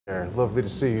Lovely to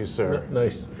see you, sir.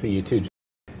 Nice to see you too.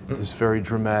 This very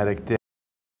dramatic day.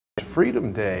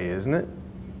 Freedom Day, isn't it?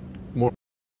 More.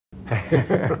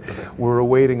 We're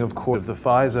awaiting, of course, the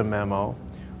FISA memo.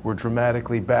 We're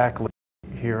dramatically backlit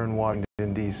here in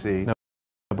Washington, D.C. Now,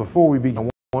 before we begin,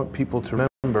 I want people to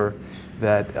remember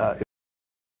that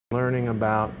learning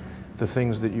about the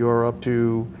things that you're up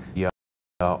to, the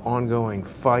ongoing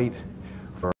fight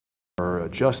for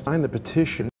just sign the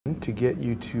petition to get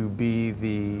you to be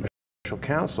the special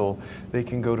counsel. They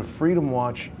can go to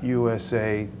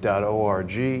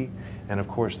freedomwatchusa.org, and of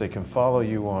course they can follow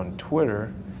you on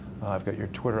Twitter. I've got your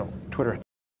Twitter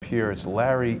here. It's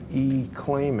Larry E.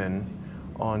 Klayman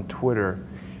on Twitter.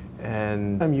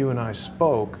 And the time you and I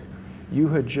spoke, you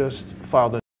had just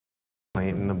filed a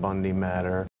complaint in the Bundy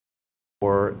matter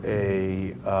for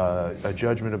a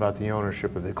judgment about the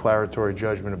ownership, a declaratory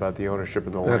judgment about the ownership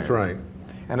of the land. That's right.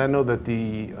 And I know that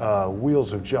the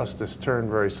wheels of justice turn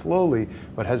very slowly,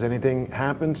 but has anything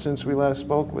happened since we last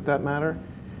spoke with that matter?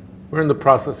 We're in the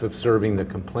process of serving the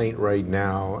complaint right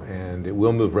now, and it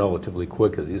will move relatively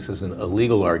quickly. This isn't a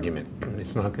legal argument.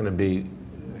 It's not going to be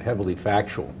heavily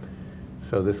factual.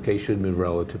 So this case should move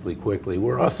relatively quickly.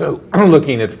 We're also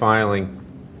looking at filing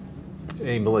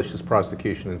a malicious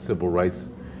prosecution and civil rights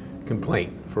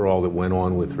complaint for all that went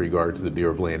on with regard to the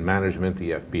Bureau of Land Management,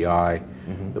 the FBI,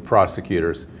 the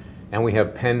prosecutors. And we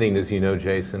have pending, as you know,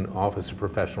 Jason, Office of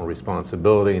Professional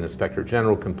Responsibility and Inspector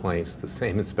General complaints. The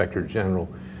same Inspector General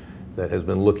that has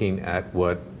been looking at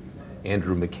what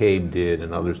Andrew McCabe did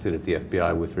and others did at the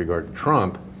FBI with regard to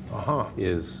Trump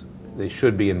is they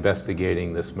should be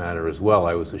investigating this matter as well.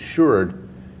 I was assured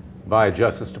by a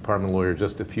Justice Department lawyer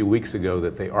just a few weeks ago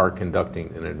that they are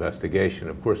conducting an investigation.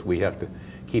 Of course, we have to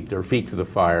keep their feet to the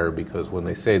fire because when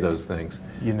they say those things,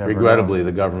 regrettably,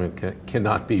 the government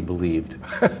cannot be believed.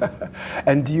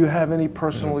 And do you have any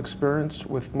personal experience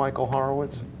with Michael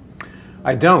Horowitz?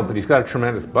 I don't, but he's got a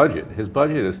tremendous budget. His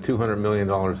budget is $200 million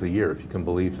a year, if you can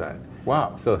believe that.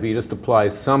 Wow. So if he just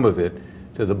applies some of it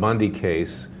to the Bundy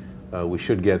case, we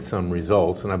should get some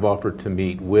results. And I've offered to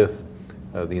meet with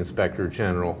the Inspector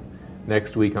General.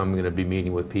 Next week, I'm going to be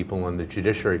meeting with people on the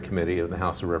Judiciary Committee of the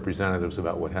House of Representatives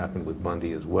about what happened with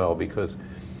Bundy as well, because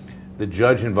the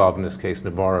judge involved in this case,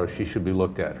 Navarro, she should be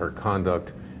looked at. Her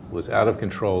conduct was out of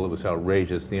control. It was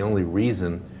outrageous. The only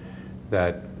reason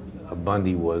that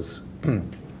Bundy was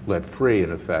let free,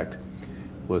 in effect,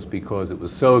 was because it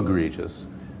was so egregious,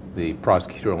 the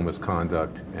prosecutorial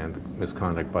misconduct and the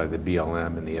misconduct by the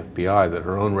BLM and the FBI, that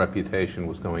her own reputation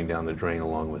was going down the drain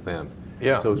along with them.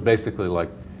 Yeah. So it was basically like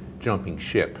jumping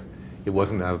ship. It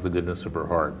wasn't out of the goodness of her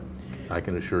heart. I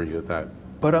can assure you of that.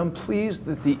 But I'm pleased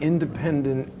that the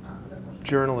independent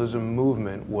journalism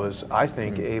movement was, I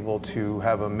think, able to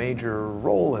have a major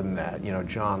role in that. You know,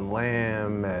 John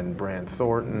Lamb and Brant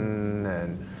Thornton,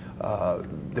 and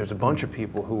there's a bunch of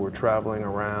people who were traveling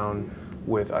around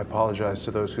with, I apologize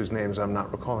to those whose names I'm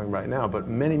not recalling right now, but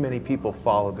many, many people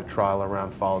followed the trial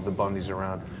around, followed the Bundys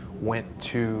around, went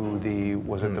to the,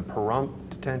 was it the Pahrump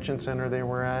detention center they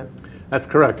were at? That's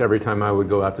correct. Every time I would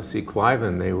go out to see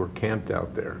Cliven, they were camped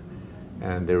out there.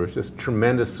 And there was just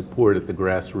tremendous support at the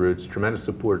grassroots, tremendous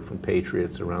support from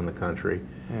patriots around the country.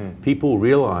 People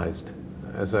realized,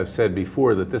 as I've said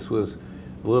before, that this was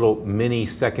a little mini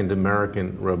Second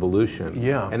American Revolution.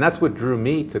 Yeah. And that's what drew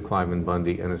me to Cliven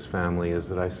Bundy and his family, is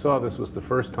that I saw this was the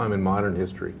first time in modern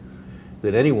history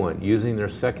that anyone using their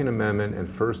Second Amendment and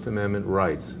First Amendment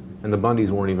rights, and the Bundys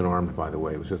weren't even armed, by the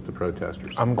way, it was just the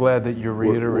protesters. I'm glad that you're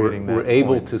reiterating that. We're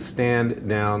able to stand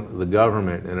down the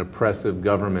government, an oppressive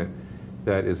government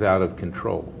that is out of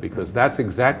control, because that's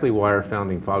exactly why our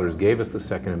founding fathers gave us the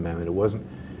Second Amendment. It wasn't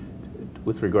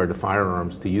with regard to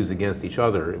firearms to use against each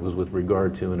other. It was with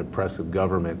regard to an oppressive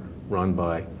government run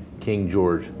by King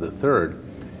George III.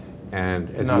 And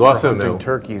as you also know, not for hunting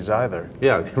turkeys either.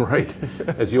 Yeah, right.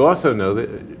 As you also know,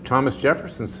 that Thomas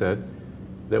Jefferson said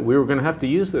that we were going to have to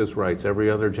use those rights every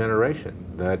other generation,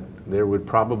 that there would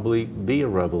probably be a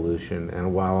revolution.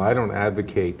 And while I don't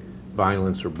advocate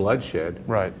violence or bloodshed,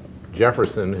 right,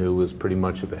 Jefferson, who was pretty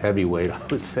much of a heavyweight, I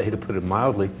would say, to put it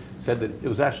mildly, said that it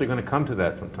was actually going to come to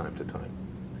that from time to time.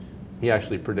 He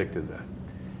actually predicted that.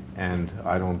 And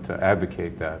I don't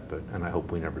advocate that, and I hope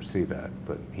we never see that,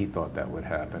 but he thought that would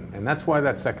happen. And that's why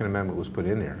that Second Amendment was put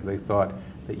in there. They thought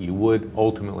that you would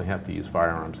ultimately have to use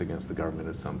firearms against the government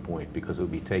at some point, because it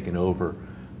would be taken over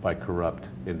by corrupt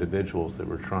individuals that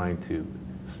were trying to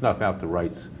snuff out the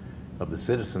rights of the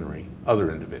citizenry,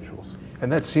 other individuals.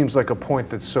 And that seems like a point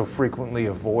that's so frequently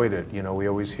avoided. You know, we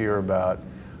always hear about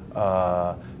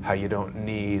how you don't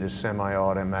need a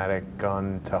semi-automatic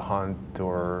gun to hunt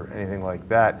or anything like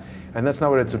that. And that's not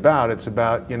what it's about. It's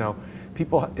about, you know,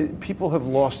 people have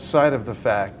lost sight of the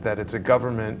fact that it's a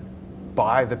government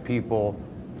by the people,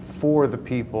 for the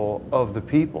people, of the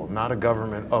people, not a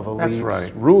government of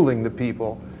elites ruling the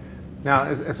people. Now,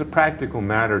 as a practical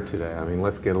matter today, I mean,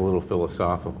 let's get a little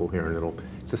philosophical here, and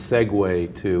it's a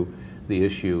segue to the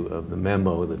issue of the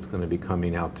memo that's going to be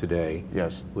coming out today.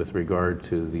 Yes. With regard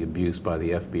to the abuse by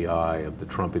the FBI of the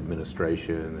Trump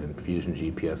administration and Fusion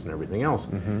GPS and everything else.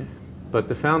 Mm-hmm. But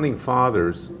the Founding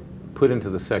Fathers put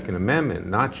into the Second Amendment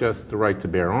not just the right to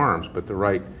bear arms, but the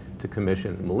right to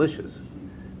commission militias.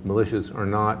 Militias are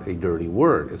not a dirty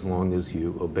word as long as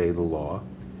you obey the law.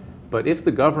 But if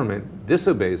the government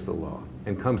disobeys the law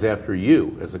and comes after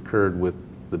you, as occurred with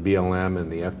the BLM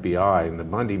and the FBI and the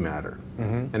Bundy matter,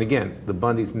 mm-hmm. and again, the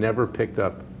Bundys never picked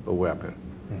up a weapon,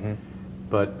 mm-hmm.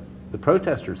 but the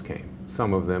protesters came,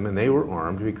 some of them, and they were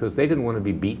armed because they didn't want to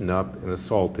be beaten up and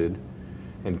assaulted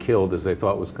and killed as they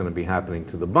thought was going to be happening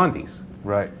to the Bundys.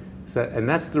 Right. So, and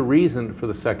that's the reason for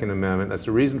the Second Amendment. That's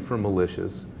the reason for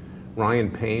militias.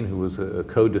 Ryan Payne, who was a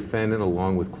co-defendant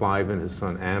along with Cliven, his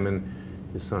son Ammon,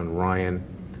 his son Ryan,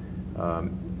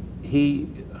 he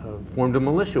formed a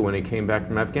militia when he came back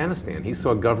from Afghanistan. He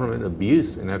saw government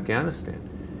abuse in Afghanistan.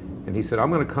 And he said, I'm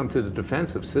going to come to the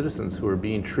defense of citizens who are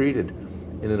being treated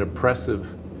in an oppressive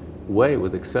way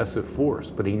with excessive force.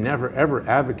 But he never, ever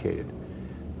advocated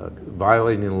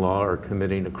violating the law or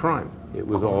committing a crime. It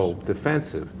was all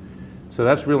defensive. So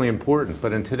that's really important.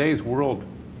 But in today's world,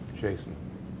 Jason,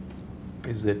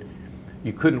 is that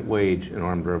you couldn't wage an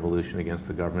armed revolution against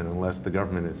the government unless the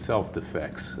government itself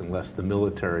defects, unless the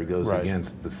military goes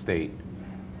against the state.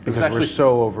 Because we're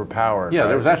so overpowered. Yeah,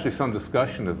 there was actually some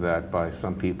discussion of that by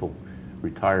some people,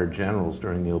 retired generals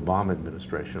during the Obama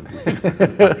administration.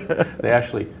 They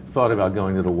actually thought about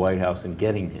going to the White House and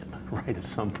getting him, right, at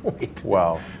some point.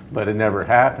 Wow. But it never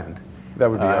happened. That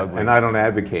would be ugly. And I don't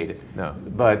advocate it. No.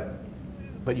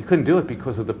 But you couldn't do it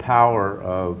because of the power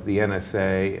of the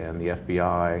NSA and the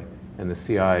FBI and the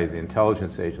CIA, the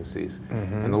intelligence agencies.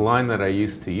 Mm-hmm. And the line that I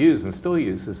used to use and still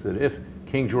use is that if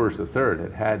King George III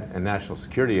had had a national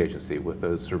security agency with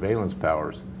those surveillance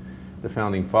powers, the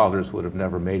Founding Fathers would have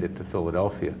never made it to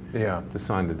Philadelphia to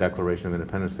sign the Declaration of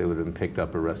Independence. They would have been picked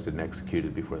up, arrested, and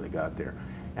executed before they got there.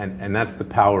 And that's the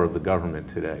power of the government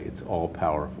today. It's all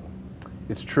powerful.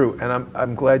 It's true, and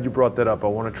I'm glad you brought that up. I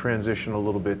want to transition a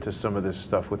little bit to some of this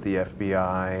stuff with the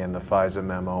FBI and the FISA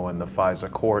memo and the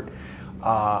FISA court.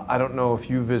 I don't know if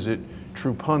you visit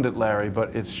True Pundit, Larry,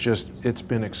 but it's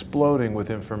been exploding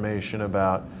with information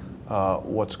about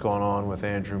what's going on with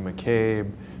Andrew McCabe.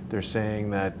 They're saying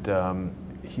that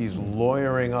he's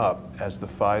lawyering up as the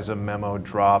FISA memo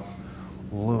drop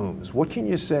looms. What can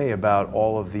you say about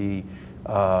all of the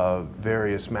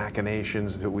various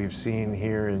machinations that we've seen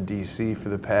here in D.C. for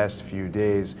the past few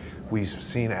days? We've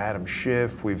seen Adam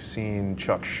Schiff, we've seen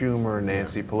Chuck Schumer,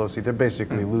 Nancy Pelosi. They're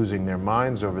basically losing their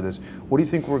minds over this. What do you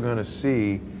think we're going to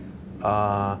see?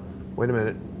 Wait a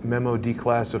minute, memo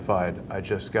declassified. I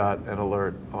just got an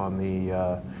alert on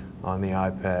the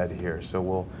iPad here, so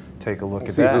we'll take a look at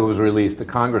that. See if it was released. The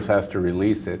Congress has to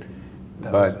release it,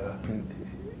 but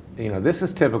you know, this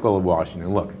is typical of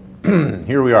Washington. Look,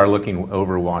 here we are looking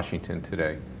over Washington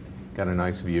today. Got a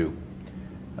nice view.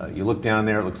 You look down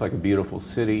there, it looks like a beautiful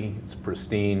city. It's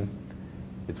pristine.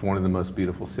 It's one of the most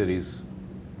beautiful cities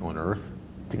on earth,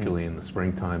 particularly in the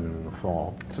springtime and in the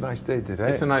fall. It's a nice day today.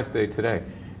 It's a nice day today,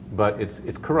 but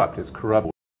it's corrupt. It's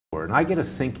corrupt. And I get a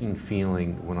sinking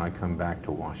feeling when I come back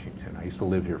to Washington. I used to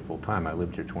live here full time. I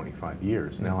lived here 25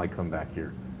 years. Now I come back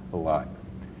here a lot.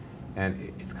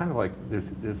 And it's kind of like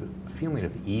there's a feeling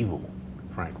of evil,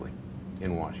 frankly,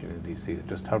 in Washington, D.C. that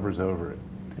just hovers over it.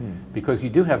 Because you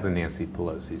do have the Nancy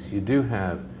Pelosi's, you do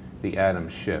have the Adam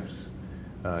Schiffs,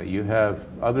 you have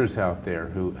others out there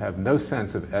who have no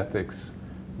sense of ethics,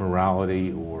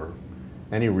 morality, or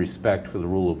any respect for the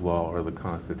rule of law or the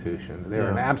Constitution. They're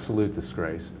an absolute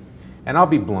disgrace. And I'll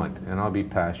be blunt and I'll be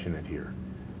passionate here.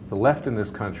 The left in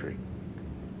this country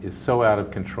is so out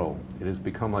of control. It has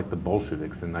become like the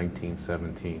Bolsheviks in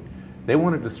 1917. They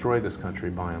want to destroy this country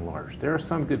by and large. There are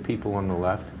some good people on the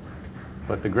left,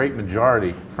 but the great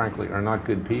majority, frankly, are not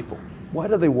good people. Why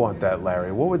do they want that,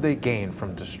 Larry? What would they gain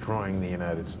from destroying the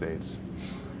United States?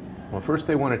 Well, first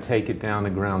they want to take it down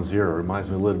to ground zero. It reminds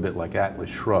me a little bit like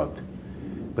Atlas Shrugged,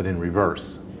 but in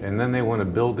reverse. And then they want to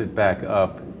build it back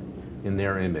up in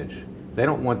their image. They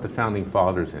don't want the Founding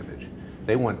Fathers' image.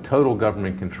 They want total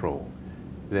government control.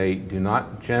 They do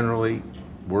not generally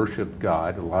worship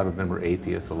God. A lot of them are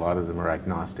atheists, a lot of them are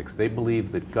agnostics. They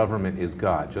believe that government is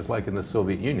God, just like in the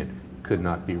Soviet Union, could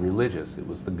not be religious. It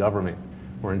was the government,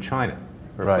 or in China,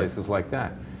 or places like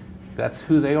that. That's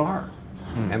who they are.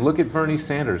 And look at Bernie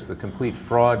Sanders, the complete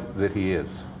fraud that he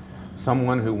is.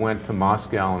 Someone who went to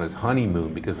Moscow on his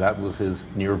honeymoon because that was his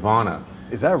nirvana.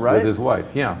 Is that right? With his wife,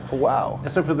 yeah. Oh, wow.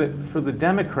 And so for the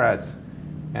Democrats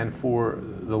and for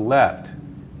the left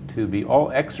to be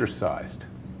all exercised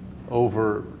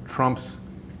over Trump's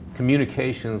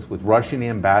communications with Russian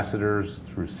ambassadors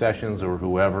through Sessions or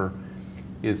whoever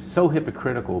is so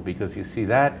hypocritical, because you see,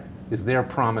 that is their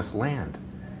promised land.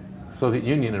 Soviet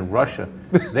Union and Russia,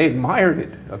 they admired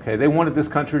it, okay? They wanted this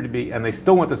country to be, and they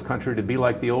still want this country to be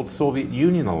like the old Soviet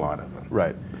Union, a lot of them.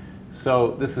 Right.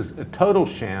 So this is a total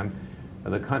sham.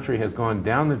 The country has gone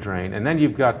down the drain. And then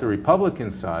you've got the Republican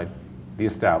side, the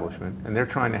establishment, and they're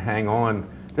trying to hang on.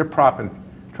 They're trying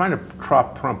to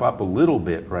prop Trump up a little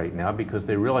bit right now, because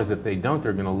they realize if they don't,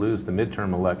 they're going to lose the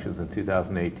midterm elections in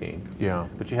 2018. Yeah.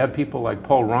 But you have people like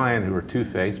Paul Ryan, who are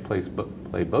two-faced,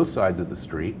 play both sides of the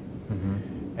street.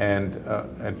 And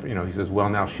you know, he says, well,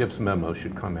 now Schiff's memo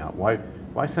should come out.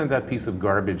 Why send that piece of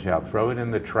garbage out? Throw it in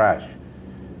the trash.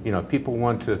 You know, if people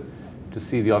want to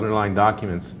see the underlying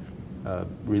documents,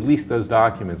 release those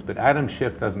documents. But Adam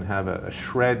Schiff doesn't have a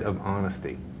shred of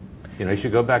honesty. You know, he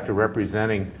should go back to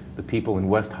representing the people in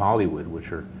West Hollywood,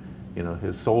 which are, you know,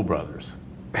 his soul brothers.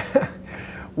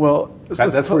 Well,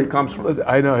 that's where he comes from.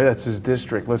 I know, that's his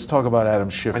district. Let's talk about Adam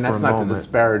Schiff for a moment. And that's not to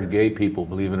disparage gay people,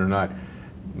 believe it or not.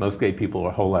 Most gay people are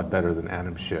a whole lot better than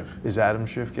Adam Schiff. Is Adam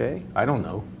Schiff gay? I don't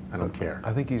know. I don't care.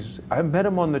 I think I met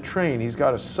him on the train. He's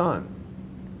got a son.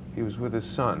 He was with his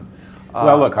son.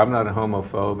 Well, look, I'm not a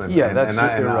homophobe, and, yeah, that's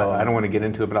I don't want to get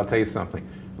into it, but I'll tell you something.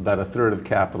 About a third of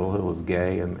Capitol Hill is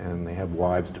gay, and they have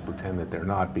wives to pretend that they're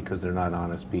not, because they're not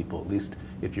honest people. At least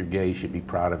if you're gay, you should be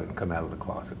proud of it and come out of the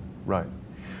closet. Right.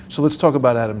 So let's talk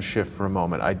about Adam Schiff for a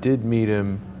moment. I did meet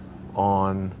him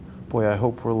on, boy, I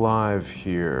hope we're live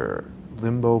here.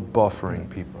 Limbo buffering,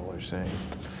 people are saying.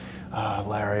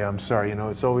 Larry, I'm sorry. You know,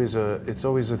 it's always a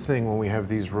thing when we have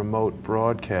these remote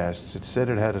broadcasts. It said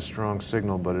it had a strong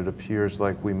signal, but it appears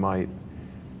like we might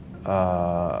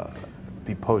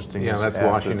be posting this that's after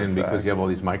Washington, the fact. because you have all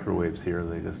these microwaves here.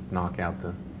 They just knock out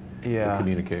the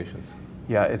communications.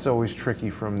 Yeah, it's always tricky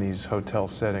from these hotel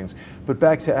settings. But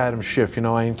back to Adam Schiff. You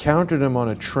know, I encountered him on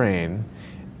a train,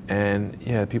 and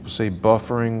yeah, people say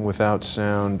buffering without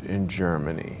sound in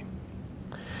Germany.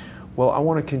 Well, I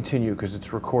want to continue because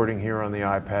it's recording here on the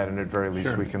iPad, and at very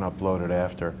least we can upload it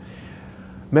after.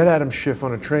 Met Adam Schiff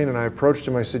on a train, and I approached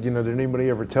him. I said, you know, did anybody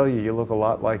ever tell you you look a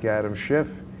lot like Adam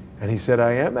Schiff? And he said,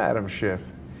 I am Adam Schiff.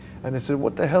 And I said,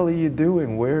 what the hell are you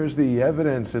doing? Where's the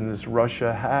evidence in this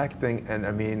Russia hack thing? And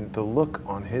I mean, the look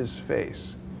on his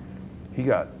face, he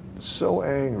got so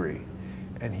angry.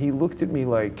 And he looked at me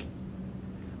like,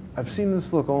 I've seen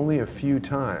this look only a few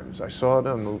times. I saw it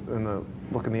in the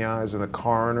look in the eyes of the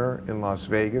coroner in Las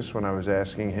Vegas when I was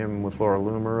asking him with Laura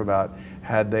Loomer about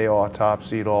had they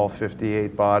autopsied all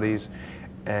 58 bodies.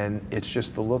 And it's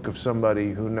just the look of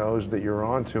somebody who knows that you're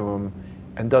onto him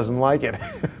and doesn't like it.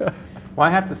 Well, I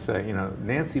have to say, you know,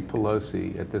 Nancy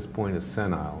Pelosi at this point is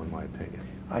senile, in my opinion.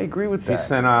 I agree with that. She's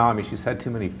senile. I mean, she's had too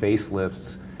many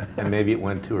facelifts, and maybe it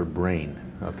went to her brain.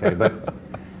 Okay,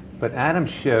 but Adam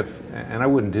Schiff, and I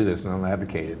wouldn't do this, and I'll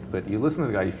advocate it, but you listen to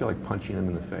the guy, you feel like punching him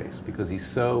in the face, because he's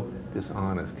so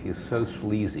dishonest, he is so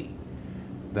sleazy,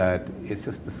 that it's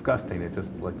just disgusting. It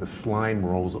just, like, the slime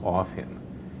rolls off him.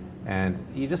 And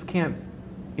you just can't,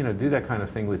 you know, do that kind of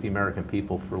thing with the American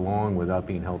people for long without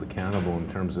being held accountable in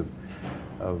terms of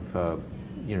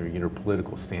you know, your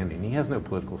political standing. He has no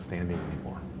political standing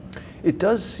anymore. It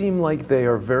does seem like they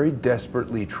are very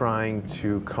desperately trying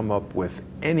to come up with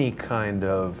any kind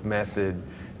of method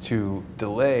to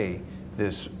delay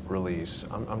this release.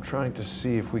 I'm trying to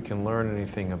see if we can learn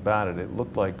anything about it. It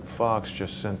looked like Fox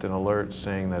just sent an alert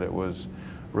saying that it was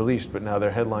released, but now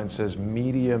their headline says,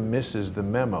 media misses the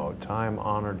memo,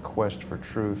 time-honored quest for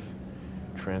truth,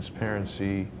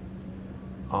 transparency,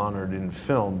 honored in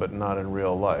film, but not in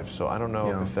real life. So I don't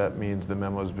know if that means the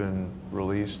memo's been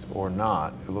released or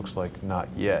not. It looks like not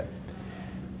yet.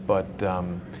 But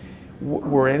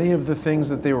were any of the things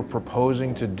that they were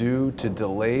proposing to do to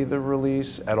delay the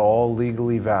release at all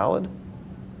legally valid?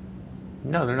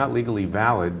 No, they're not legally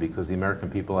valid, because the American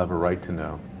people have a right to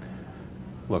know.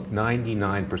 Look,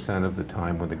 99% of the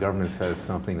time when the government says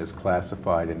something is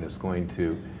classified and is going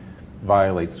to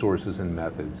violate sources and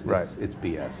methods, it's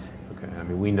BS. Okay, I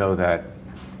mean, we know that.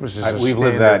 We've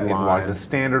lived that in Washington, the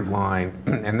standard line,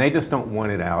 and they just don't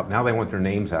want it out. Now they want their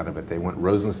names out of it. They want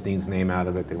Rosenstein's name out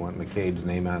of it. They want McCabe's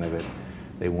name out of it.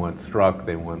 they want Strzok,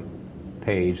 they want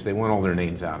Page, they want all their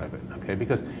names out of it, okay?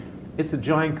 Because it's a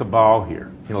giant cabal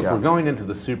here. You know, Yeah. we're going into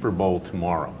the Super Bowl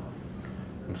tomorrow.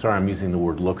 I'm sorry I'm using the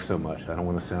word look so much. I don't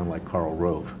want to sound like Karl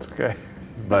Rove. It's okay.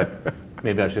 But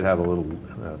maybe I should have a little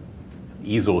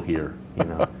easel here, you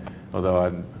know. Although,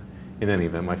 in any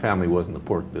event, my family was in the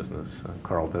pork business.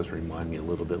 Carl does remind me a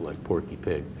little bit like Porky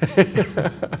Pig.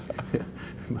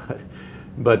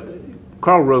 but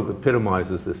Karl Rove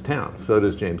epitomizes this town. So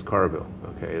does James Carville.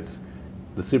 Okay, it's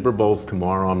the Super Bowl's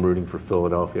tomorrow. I'm rooting for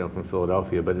Philadelphia. I'm from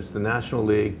Philadelphia, but it's the National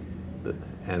League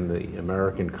and the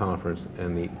American Conference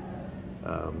and the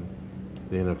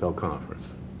NFL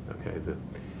Conference. Okay,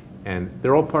 and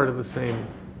they're all part of the same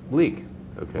league.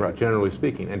 Okay, right. Generally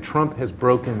speaking, and Trump has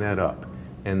broken that up,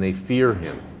 and they fear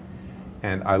him.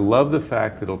 And I love the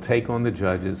fact that he'll take on the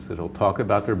judges, that he'll talk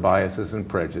about their biases and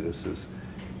prejudices,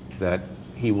 that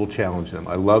he will challenge them.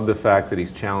 I love the fact that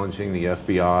he's challenging the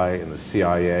FBI and the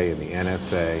CIA and the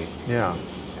NSA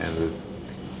and the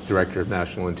Director of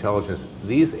National Intelligence.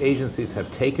 These agencies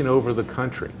have taken over the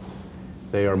country.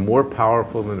 They are more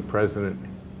powerful than the president,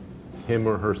 him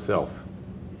or herself.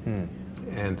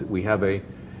 And we have an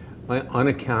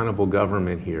unaccountable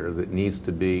government here that needs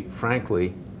to be,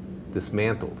 frankly,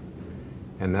 dismantled.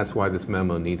 And that's why this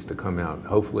memo needs to come out.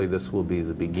 Hopefully this will be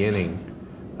the beginning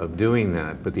of doing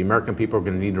that. But the American people are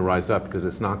going to need to rise up, because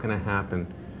it's not going to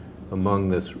happen among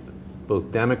this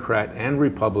both Democrat and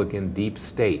Republican deep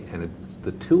state. And it's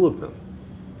the two of them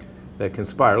that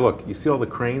conspire. Look, you see all the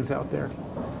cranes out there?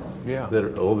 Yeah. That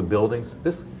are all the buildings?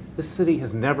 This city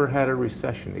has never had a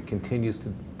recession. It continues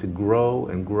to grow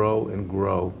and grow and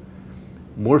grow.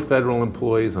 More federal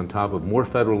employees on top of more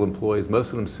federal employees. Most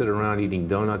of them sit around eating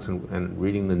donuts and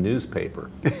reading the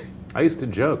newspaper. I used to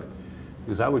joke,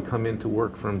 because I would come into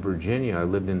work from Virginia. I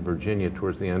lived in Virginia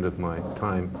towards the end of my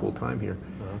time, full time here.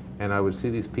 And I would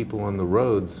see these people on the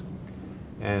roads,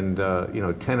 and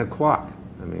 10 o'clock,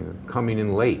 I mean, coming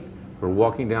in late, or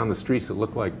walking down the streets that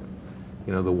looked like,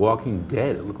 The Walking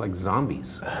Dead. It looked like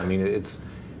zombies. I mean,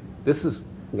 this is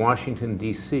Washington,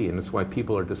 D.C., and that's why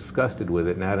people are disgusted with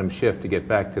it. And Adam Schiff, to get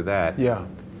back to that,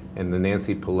 and the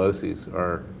Nancy Pelosi's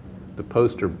are the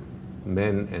poster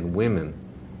men and women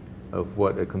of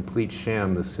what a complete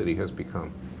sham this city has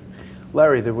become.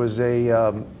 Larry, there was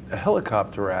a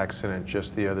helicopter accident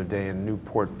just the other day in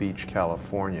Newport Beach,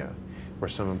 California, where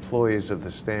some employees of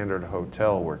the Standard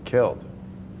Hotel were killed.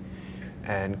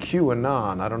 And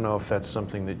QAnon, I don't know if that's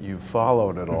something that you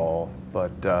followed at all,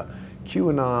 but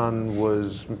QAnon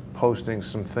was posting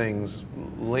some things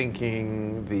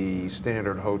linking the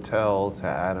Standard Hotel to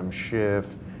Adam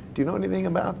Schiff. Do you know anything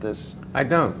about this? I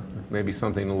don't. Maybe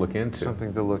something to look into.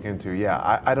 Something to look into,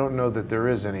 yeah. I don't know that there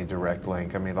is any direct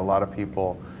link. I mean, a lot of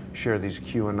people share these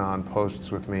QAnon posts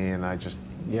with me, and I just,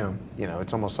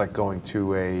 it's almost like going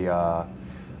to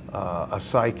a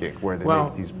psychic where they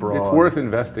make these broad... It's worth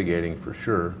investigating for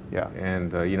sure. Yeah.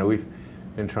 And, we've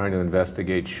been trying to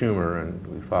investigate Schumer, and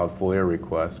we filed FOIA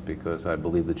requests because I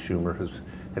believe that Schumer has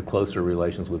had closer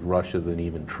relations with Russia than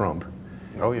even Trump.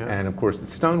 Oh, yeah. And, of course,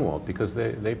 it's stonewalled because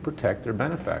they protect their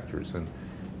benefactors. And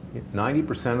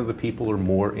 90% of the people or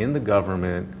more in the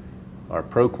government are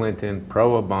pro-Clinton,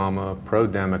 pro-Obama,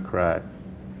 pro-Democrat.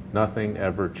 Nothing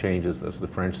ever changes. As the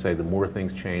French say, the more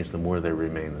things change, the more they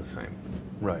remain the same.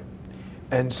 Right.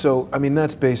 And so, I mean,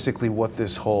 that's basically what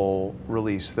this whole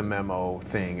release the memo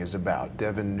thing is about.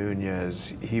 Devin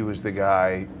Nunes, he was the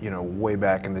guy, way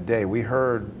back in the day. We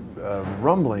heard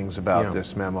rumblings about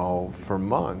this memo for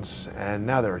months, and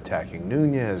now they're attacking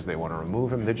Nunes. They want to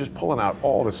remove him. They're just pulling out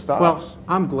all the stops. Well,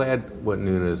 I'm glad what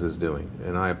Nunes is doing,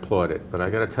 and I applaud it. But I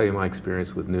got to tell you my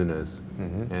experience with Nunes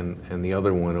and the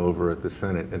other one over at the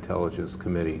Senate Intelligence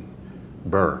Committee,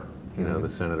 Burr, the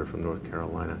senator from North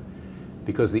Carolina.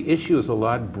 Because the issue is a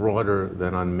lot broader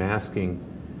than unmasking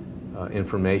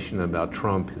information about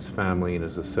Trump, his family, and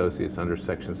his associates under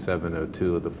Section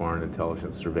 702 of the Foreign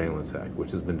Intelligence Surveillance Act, which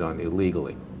has been done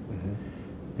illegally.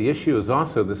 The issue is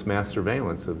also this mass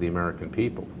surveillance of the American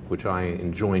people, which I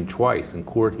enjoined twice in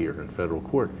court here, in federal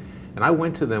court. And I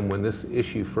went to them when this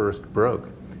issue first broke.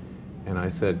 And I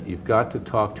said, you've got to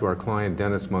talk to our client,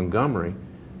 Dennis Montgomery,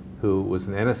 who was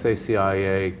an NSA,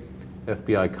 CIA,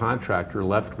 FBI contractor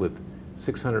left with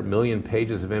 600 million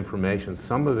pages of information,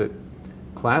 some of it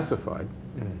classified.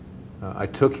 I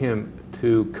took him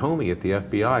to Comey at the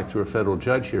FBI through a federal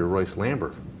judge here, Royce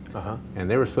Lamberth, and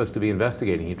they were supposed to be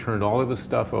investigating. He turned all of his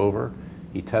stuff over.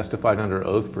 He testified under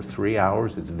oath for 3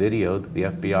 hours. It's videoed. The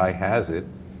FBI has it.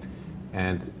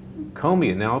 And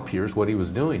Comey, it now appears what he was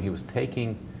doing. He was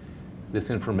taking this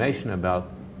information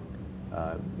about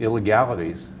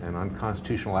illegalities and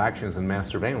unconstitutional actions and mass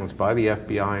surveillance by the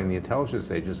FBI and the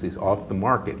intelligence agencies off the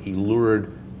market. He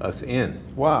lured us in.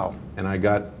 Wow. And I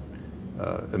got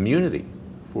immunity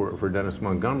for Dennis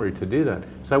Montgomery to do that.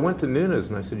 So I went to Nunes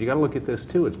and I said, you got to look at this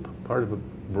too. It's part of a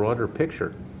broader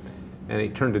picture. And he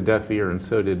turned a deaf ear, and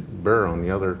so did Burr on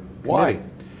the other committee. Why?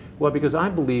 Well, because I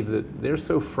believe that they're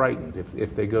so frightened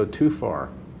if they go too far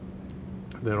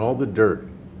that all the dirt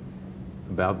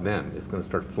about them is going to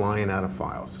start flying out of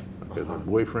files. Okay, their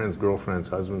boyfriends, girlfriends,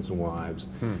 husbands and wives,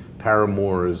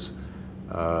 paramours,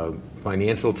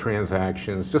 financial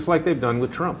transactions, just like they've done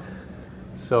with Trump.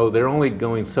 So they're only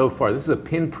going so far. This is a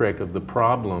pinprick of the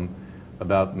problem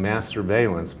about mass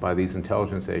surveillance by these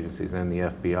intelligence agencies and the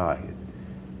FBI.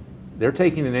 They're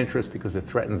taking an interest because it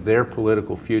threatens their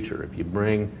political future. If you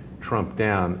bring Trump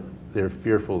down, they're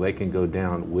fearful they can go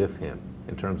down with him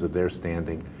in terms of their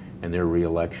standing and their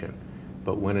re-election.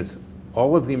 But when it's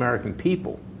all of the American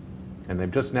people, and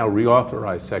they've just now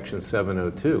reauthorized Section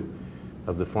 702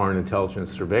 of the Foreign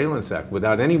Intelligence Surveillance Act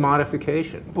without any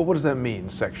modification. But what does that mean,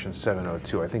 Section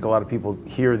 702? I think a lot of people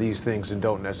hear these things and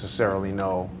don't necessarily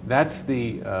know. That's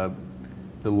the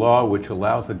law which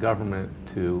allows the government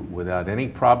to, without any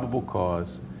probable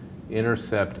cause,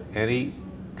 intercept any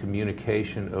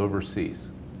communication overseas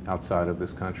outside of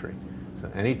this country. So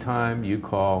anytime you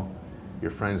call your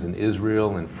friends in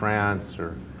Israel and France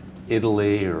or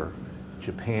Italy or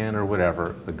Japan or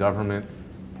whatever, the government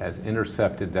has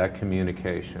intercepted that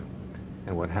communication.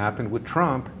 And what happened with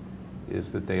Trump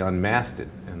is that they unmasked it,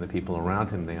 and the people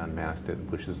around him, they unmasked it,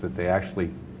 which is that they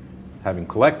actually, having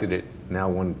collected it, now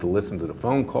wanted to listen to the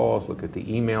phone calls, look at the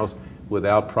emails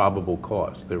without probable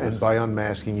cause. And by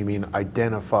unmasking, you mean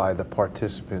identify the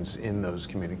participants in those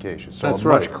communications. So That's a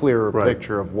much right. clearer Right.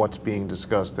 picture of what's being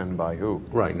discussed and by who.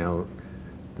 Right. Now,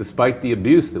 despite the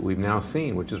abuse that we've now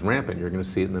seen, which is rampant, you're going to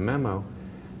see it in the memo,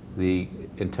 the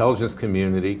intelligence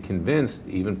community convinced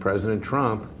even President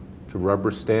Trump to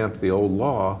rubber stamp the old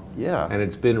law. Yeah. And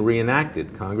it's been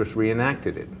reenacted. Congress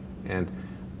reenacted it. And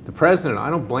the president, I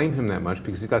don't blame him that much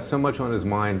because he's got so much on his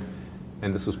mind,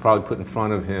 and this was probably put in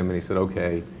front of him, and he said,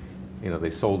 okay, you know,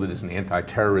 they sold it as an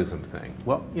anti-terrorism thing.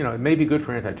 Well, you know, it may be good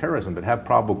for anti-terrorism, but have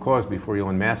probable cause before you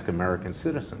unmask American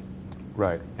citizen.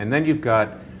 Right. And then you've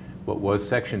got what was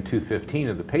Section 215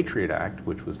 of the Patriot Act,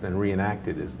 which was then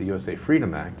reenacted as the USA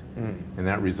Freedom Act, and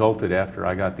that resulted after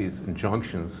I got these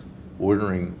injunctions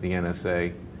ordering the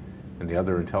NSA and the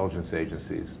other intelligence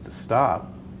agencies to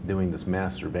stop doing this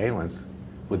mass surveillance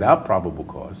without probable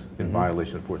cause in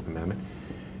violation of the Fourth Amendment.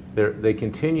 They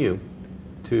continue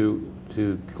to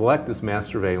collect this mass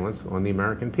surveillance on the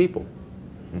American people.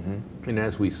 And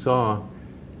as we saw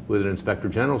with an Inspector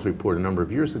General's report a number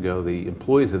of years ago, the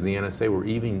employees of the NSA were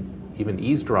even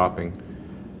eavesdropping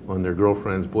on their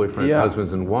girlfriends, boyfriends,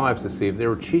 husbands, and wives to see if they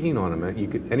were cheating on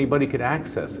them. Anybody could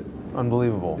access it.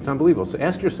 Unbelievable. It's unbelievable. So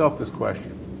ask yourself this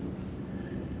question.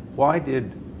 Why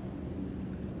did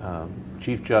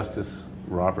Chief Justice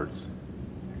Roberts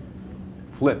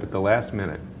flip at the last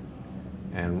minute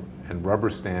and rubber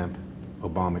stamp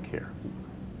Obamacare?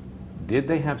 Did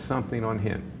they have something on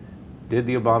him? Did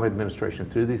the Obama administration,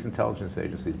 through these intelligence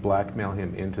agencies, blackmail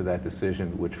him into that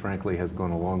decision, which frankly has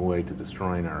gone a long way to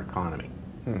destroying our economy?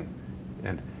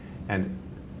 And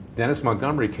Dennis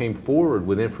Montgomery came forward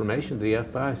with information to the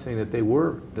FBI saying that they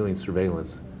were doing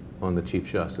surveillance on the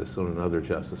Chief Justice, on other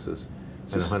justices,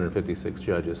 and 156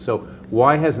 judges. So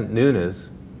why hasn't Nunes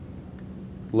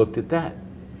looked at that?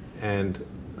 And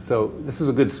so this is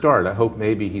a good start. I hope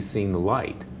maybe he's seen the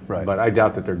light. Right. But I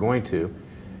doubt that they're going to,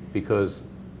 because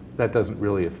that doesn't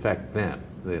really affect them,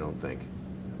 they don't think.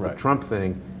 Right. The Trump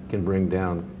thing can bring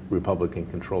down Republican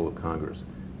control of Congress.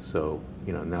 So,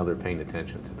 you know, now they're paying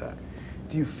attention to that.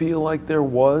 Do you feel like there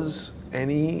was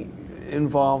any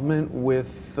involvement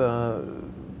with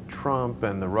Trump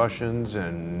and the Russians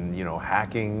and, you know,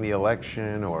 hacking the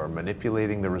election or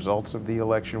manipulating the results of the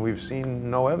election? We've seen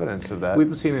no evidence of that. We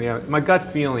haven't seen any. My gut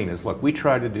feeling is, look, we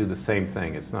try to do the same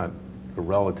thing. It's not a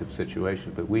relative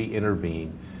situation, but we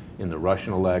intervene in the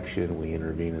Russian election, we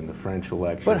intervene in the French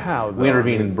election. But how, though? We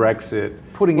intervene in Brexit.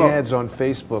 Putting ads on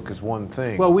Facebook is one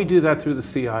thing. Well, we do that through the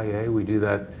CIA. We do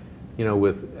that, you know,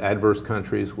 with adverse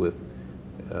countries, with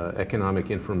economic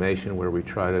information where we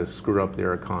try to screw up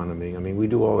their economy. I mean, we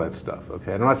do all that stuff,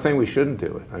 okay? I'm not saying we shouldn't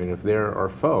do it. I mean, if they're our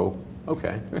foe,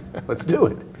 okay, let's do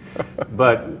it.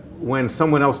 But when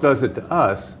someone else does it to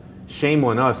us, shame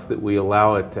on us that we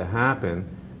allow it to happen,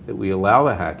 that we allow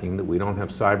the hacking, that we don't have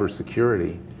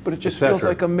cybersecurity. But it just feels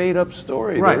like a made-up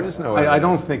story. Right. There is no I evidence.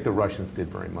 don't think the Russians did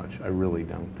very much. I really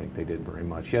don't think they did very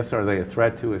much. Yes, are they a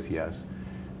threat to us? Yes.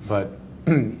 But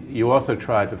you also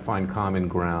try to find common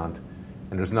ground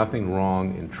And there's nothing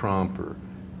wrong in Trump or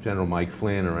General Mike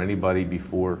Flynn or anybody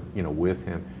before, with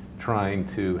him, trying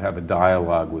to have a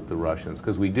dialogue with the Russians,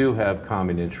 because we do have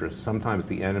common interests. Sometimes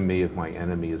the enemy of my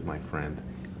enemy is my friend.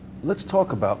 Let's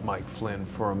talk about Mike Flynn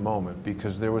for a moment,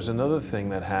 because there was another thing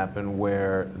that happened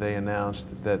where they announced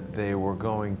that they were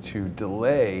going to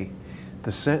delay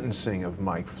the sentencing of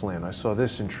Mike Flynn. I saw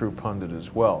this in True Pundit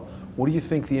as well. What do you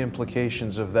think the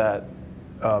implications of that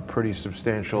pretty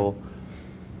substantial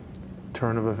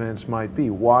turn of events might be?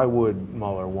 Why would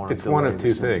Mueller want to delay? It's one of the two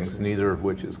sentencing? things, neither of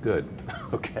which is good.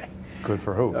 Okay. Good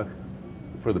for who?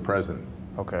 For the president.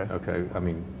 Okay. Okay. I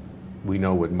mean, we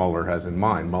know what Mueller has in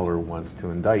mind. Mueller wants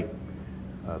to indict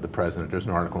the president. There's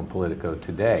an article in Politico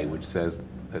today which says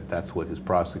that that's what his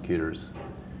prosecutors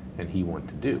and he want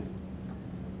to do.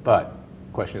 But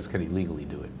the question is, can he legally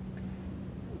do it?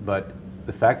 But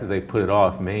the fact that they put it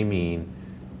off may mean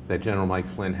that General Mike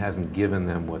Flynn hasn't given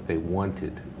them what they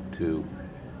wanted to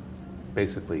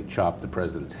basically chop the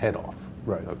president's head off.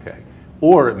 Right. Okay.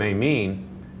 Or it may mean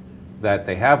that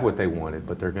they have what they wanted,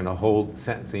 but they're going to hold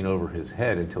sentencing over his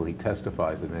head until he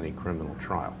testifies in any criminal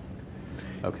trial.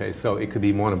 Okay, so it could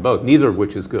be one of both, neither of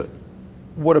which is good.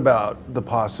 What about the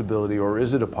possibility, or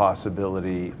is it a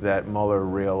possibility, that Mueller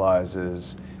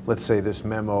realizes, let's say this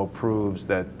memo proves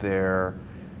that their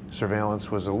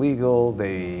surveillance was illegal,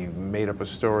 they made up a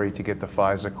story to get the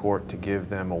FISA court to give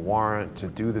them a warrant to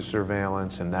do the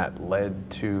surveillance, and that led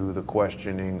to the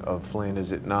questioning of Flynn?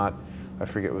 Is it not, I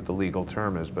forget what the legal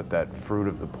term is, but that fruit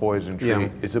of the poison tree? Yeah.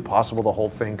 Is it possible the whole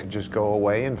thing could just go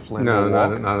away and Flynn will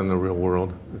walk? No, not in the real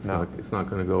world. It's No. it's not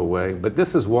going to go away. But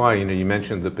this is why, you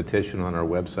mentioned the petition on our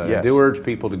website. Yes. I do urge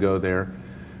people to go there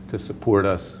to support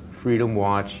us.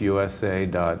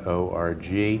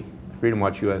 freedomwatchusa.org.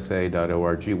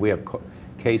 freedomwatchusa.org. We have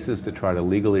cases to try to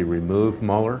legally remove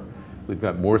Mueller. We've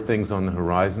got more things on the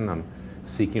horizon. I'm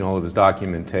seeking all of his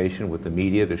documentation with the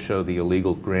media to show the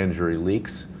illegal grand jury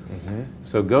leaks. Mm-hmm.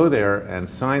 So go there and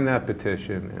sign that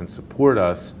petition and support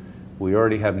us. We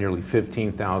already have nearly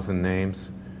 15,000 names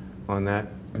on that,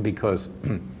 because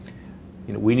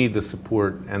we need the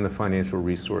support and the financial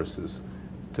resources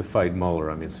to fight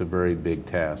Mueller. I mean, it's a very big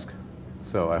task.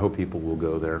 So I hope people will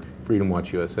go there.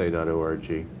 freedomwatchusa.org.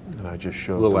 And I just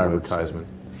showed a little the advertisement.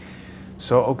 website.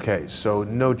 So, okay, so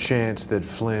no chance that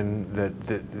Flynn, that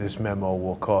this memo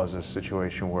will cause a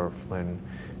situation where Flynn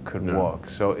could walk.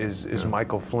 So is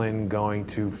Michael Flynn going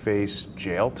to face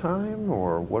jail time,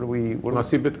 or what do we? Well,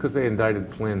 see, but because they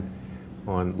indicted Flynn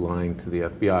on lying to the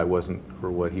FBI, wasn't for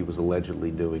what he was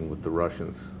allegedly doing with the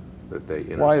Russians that they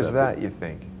intercepted. Why is that, you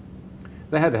think?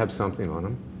 They had to have something on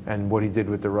him. And what he did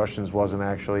with the Russians wasn't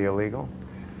actually illegal?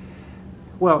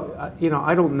 Well,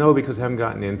 I don't know, because I haven't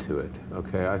gotten into it.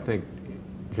 Okay, I think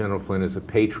General Flynn is a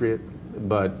patriot,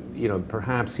 but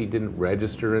perhaps he didn't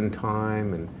register in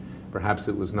time, and perhaps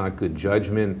it was not good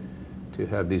judgment to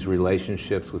have these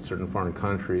relationships with certain foreign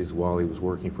countries while he was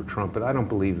working for Trump. But I don't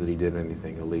believe that he did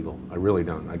anything illegal. I really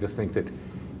don't. I just think that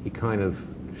he kind of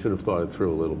should have thought it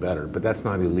through a little better. But that's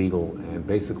not illegal, and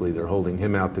basically they're holding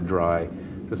him out to dry,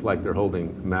 just like they're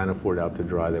holding Manafort out to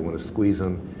dry. They want to squeeze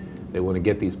him. They want to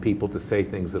get these people to say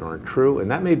things that aren't true. And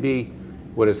that may be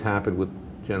what has happened with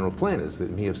General Flynn, is that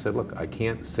he has said, look, I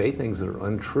can't say things that are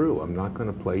untrue. I'm not going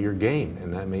to play your game.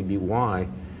 And that may be why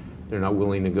they're not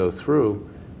willing to go through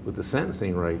with the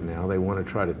sentencing right now. They want to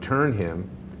try to turn him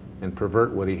and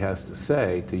pervert what he has to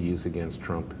say to use against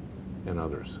Trump and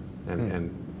others.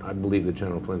 And I believe that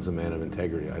General Flynn's a man of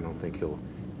integrity. I don't think he'll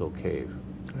cave.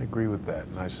 I agree with that.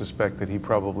 And I suspect that he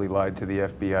probably lied to the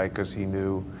FBI because he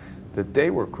knew that they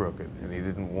were crooked and he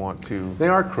didn't want to. They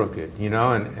are crooked,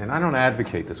 and I don't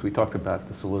advocate this. We talked about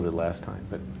this a little bit last time,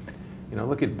 but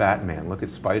look at Batman, look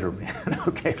at Spider-Man,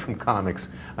 okay, from comics.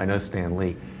 I know Stan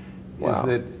Lee. Wow. Is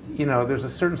that, there's a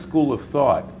certain school of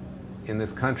thought in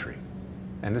this country,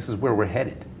 and this is where we're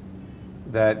headed,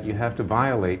 that you have to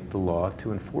violate the law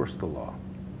to enforce the law.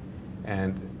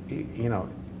 And,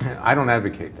 I don't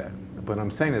advocate that. But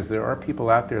I'm saying is there are people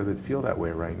out there that feel that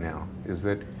way right now, is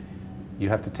that you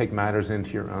have to take matters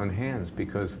into your own hands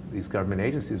because these government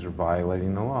agencies are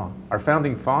violating the law. Our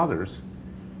founding fathers,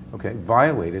 okay,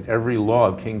 violated every law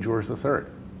of King George III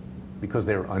because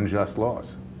they were unjust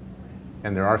laws.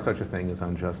 And there are such a thing as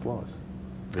unjust laws.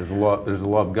 There's the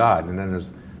law of God, and then there's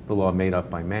the law made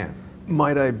up by man.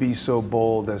 Might I be so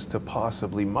bold as to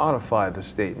possibly modify the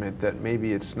statement that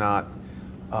maybe it's not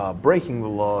breaking the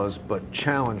laws, but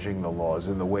challenging the laws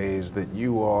in the ways that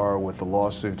you are with the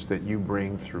lawsuits that you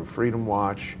bring through Freedom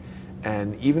Watch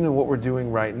And even in what we're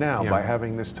doing right now, Yeah. by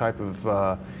having this type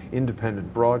of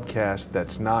independent broadcast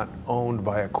that's not owned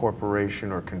by a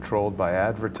corporation or controlled by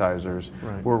advertisers,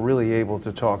 Right. we're really able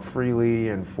to talk freely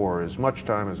and for as much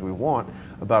time as we want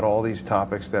about all these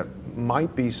topics that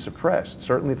might be suppressed.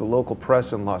 Certainly the local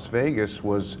press in Las Vegas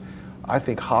was, I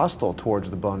think, hostile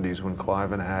towards the Bundys when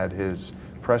Cliven had his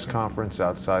press conference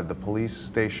outside the police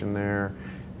station there.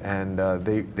 And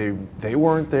they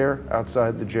weren't there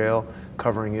outside the jail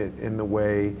covering it in the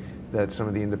way that some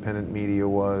of the independent media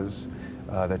was,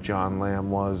 that John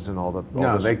Lamb was, and all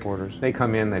the supporters. They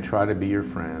come in, they try to be your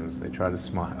friends, they try to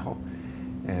smile,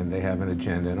 and they have an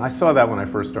agenda. And I saw that when I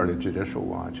first started Judicial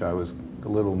Watch. I was a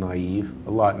little naive,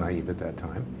 a lot naive at that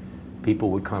time.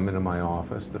 People would come into my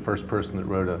office. The first person that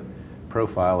wrote a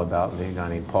profile about me, a guy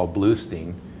named Paul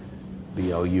Bluestein,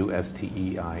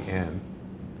 B-L-U-S-T-E-I-N,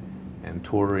 and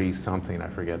Tori something, I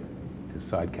forget his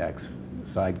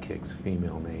sidekick's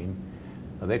female name.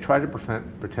 They tried to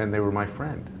pretend they were my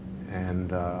friend,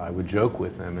 and I would joke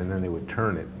with them, and then they would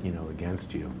turn it,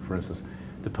 against you. For instance,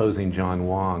 deposing John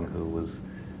Wong, who was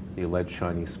the alleged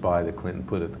Chinese spy that Clinton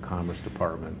put at the Commerce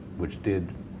Department, which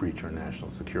did breach our national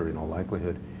security in all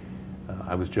likelihood.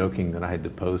 I was joking that I had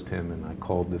deposed him, and I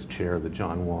called this chair the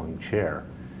John Wong chair.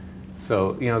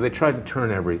 So, they tried to turn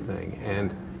everything,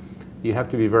 and you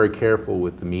have to be very careful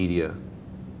with the media.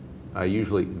 I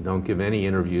usually don't give any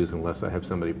interviews unless I have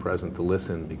somebody present to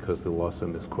listen, because they'll also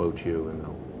misquote you and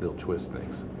they'll twist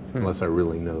things, unless I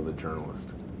really know the journalist.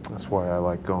 That's why I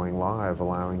like going live,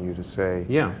 allowing you to say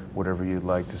whatever you'd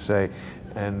like to say.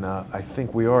 And I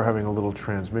think we are having a little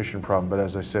transmission problem, but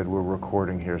as I said, we're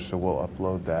recording here, so we'll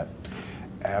upload that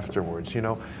afterwards.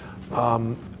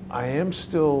 I am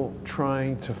still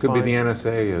trying to Could be the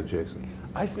NSA, Jason.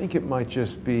 I think it might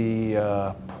just be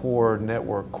poor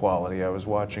network quality. I was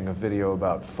watching a video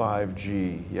about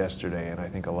 5G yesterday, and I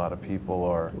think a lot of people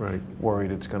are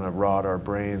worried it's going to rot our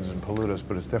brains and pollute us,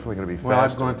 but it's definitely going to be faster. Well,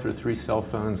 I've gone through 3 cell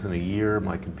phones in a year.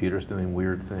 My computer's doing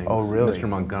weird things. Oh, really? Mr.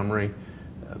 Montgomery,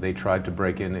 they tried to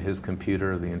break into his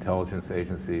computer, the intelligence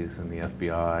agencies and the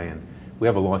FBI, and we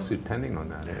have a lawsuit pending on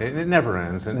that. It never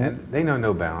ends, and they know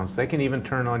no bounds. They can even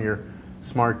turn on your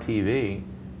smart TV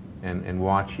and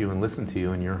watch you and listen to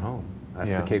you in your home. That's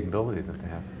the capability that they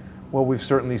have. Well, we've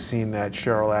certainly seen that.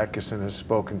 Cheryl Atkinson has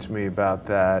spoken to me about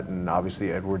that, and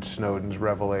obviously Edward Snowden's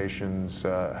revelations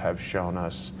have shown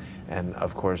us. And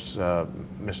of course,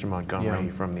 Mr. Montgomery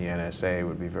from the NSA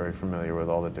would be very familiar with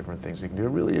all the different things he can do. It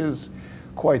really is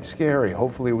quite scary.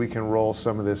 Hopefully we can roll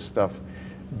some of this stuff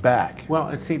back. Well,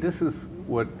 and see, this is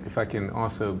what, if I can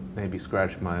also maybe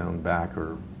scratch my own back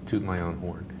or toot my own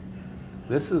horn.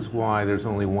 This is why there's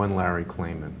only one Larry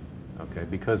Klayman, okay?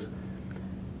 Because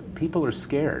people are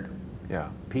scared. Yeah.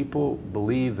 People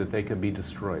believe that they can be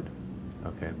destroyed,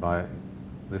 okay, by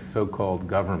this so-called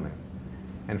government.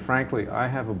 And frankly, I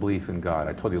have a belief in God.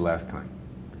 I told you last time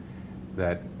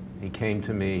that he came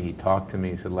to me, he talked to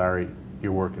me, he said, Larry,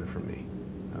 you're working for me,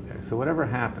 okay? So whatever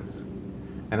happens,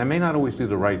 and I may not always do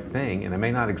the right thing, and I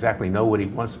may not exactly know what he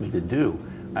wants me to do.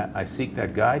 I seek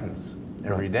that guidance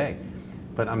every day.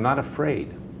 But I'm not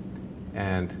afraid,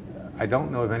 and I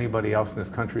don't know if anybody else in this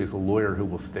country is a lawyer who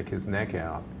will stick his neck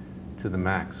out to the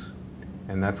max,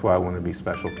 and that's why I want to be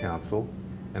special counsel,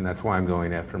 and that's why I'm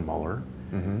going after Mueller,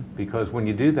 because when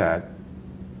you do that,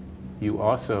 you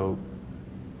also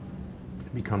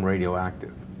become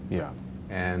radioactive. Yeah.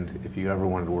 And if you ever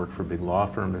wanted to work for a big law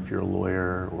firm, if you're a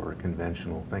lawyer or a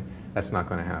conventional thing, that's not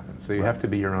going to happen. So you have to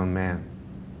be your own man,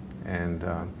 and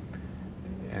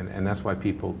that's why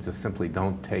people just simply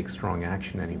don't take strong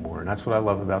action anymore. And that's what I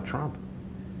love about Trump.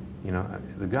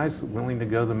 The guy's willing to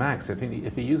go the max. If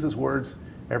he uses words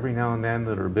every now and then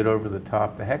that are a bit over the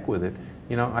top, the heck with it.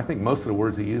 I think most of the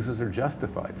words he uses are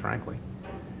justified, frankly.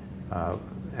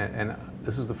 And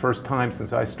this is the first time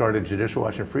since I started Judicial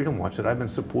Watch and Freedom Watch that I've been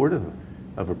supportive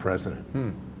of a president,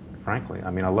 frankly.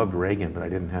 I mean, I loved Reagan, but I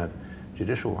didn't have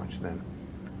Judicial Watch then.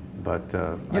 But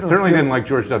I certainly didn't like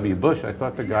George W. Bush. I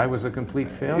thought the guy was a complete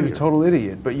failure. You're a total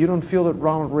idiot. But you don't feel that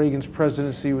Ronald Reagan's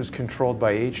presidency was controlled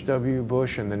by H.W.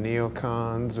 Bush and the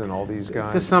neocons and all these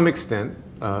guys? To some extent,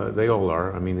 they all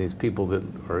are. I mean, these people that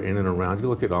are in and around. You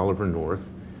look at Oliver North,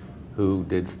 who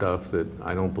did stuff that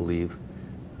I don't believe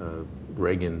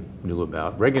Reagan knew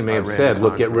about. Reagan may have said,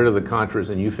 look, get rid of the Contras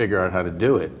and you figure out how to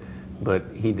do it. But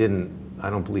he didn't.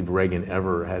 I don't believe Reagan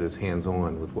ever had his hands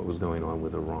on with what was going on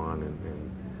with Iran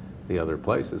and the other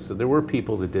places. So there were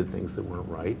people that did things that weren't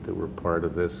right, that were part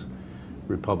of this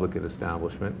Republican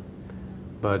establishment.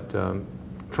 But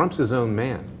Trump's his own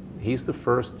man. He's the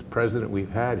first president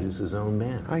we've had who's his own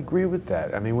man. I agree with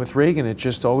that. I mean, with Reagan, it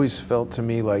just always felt to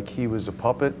me like he was a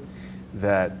puppet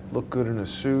that looked good in a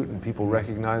suit and people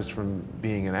recognized from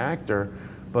being an actor.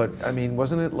 But I mean,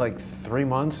 wasn't it like 3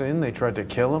 months in they tried to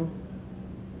kill him?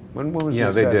 When was the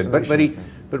assassination? Yeah, they did.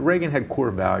 But Reagan had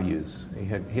core values. He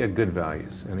had good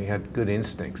values, and he had good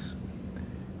instincts,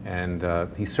 and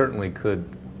he certainly could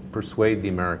persuade the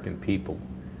American people.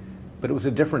 But it was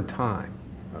a different time.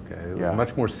 Okay, it was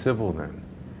much more civil then.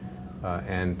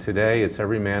 And today, it's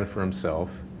every man for himself.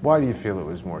 Why do you feel it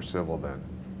was more civil then?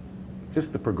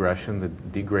 Just the progression, the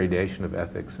degradation of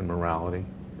ethics and morality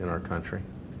in our country.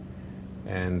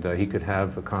 And he could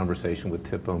have a conversation with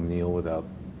Tip O'Neill without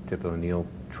Tip O'Neill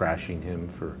trashing him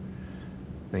for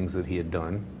things that he had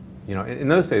done. You know, in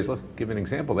those days, let's give an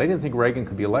example. They didn't think Reagan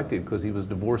could be elected because he was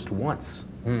divorced once.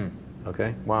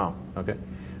 Okay? Wow. Okay.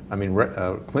 I mean,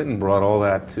 Clinton brought all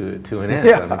that to an end.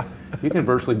 Yeah. I mean, you can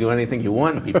virtually do anything you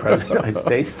want and be president of the United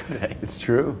States today. It's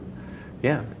true.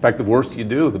 Yeah. In fact, the worse you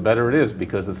do, the better it is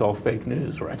because it's all fake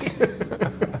news, right?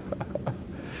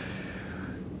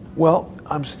 Well,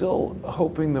 I'm still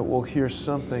hoping that we'll hear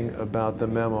something about the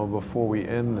memo before we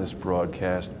end this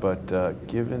broadcast, but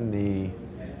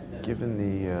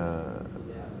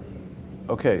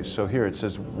okay, so here it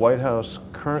says, White House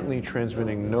currently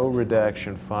transmitting no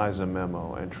redaction FISA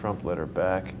memo and Trump letter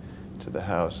back to the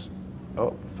House.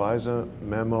 Oh, FISA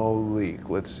memo leak.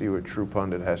 Let's see what True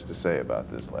Pundit has to say about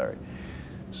this, Larry.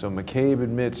 So McCabe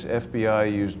admits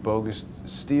FBI used bogus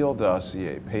Steele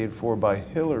dossier paid for by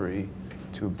Hillary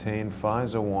to obtain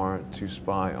FISA warrant to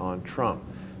spy on Trump.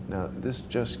 Now, this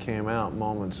just came out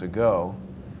moments ago,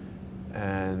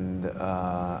 and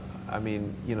I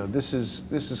mean, you know, this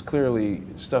is clearly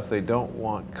stuff they don't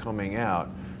want coming out.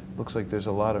 Looks like there's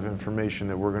a lot of information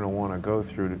that we're going to want to go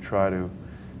through to try to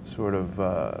sort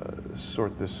of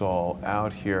sort this all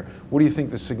out here. What do you think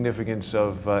the significance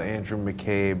of Andrew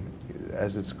McCabe,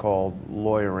 as it's called,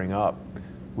 lawyering up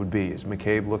would be? Is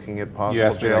McCabe looking at possible jail time? You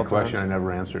asked me that question, I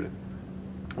never answered it.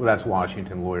 Well, that's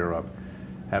Washington, lawyer up.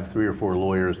 Have 3 or 4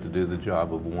 lawyers to do the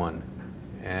job of one.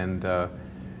 And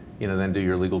you know, then do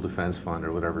your legal defense fund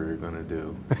or whatever you're going to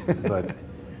do.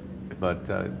 But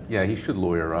yeah, he should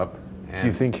lawyer up. And do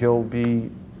you think he'll be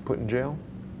put in jail?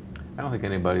 I don't think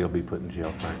anybody will be put in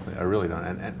jail, frankly. I really don't.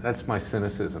 And that's my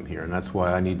cynicism here, and that's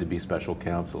why I need to be special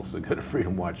counsel. So go to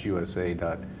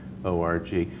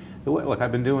freedomwatchusa.org. Look,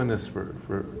 I've been doing this for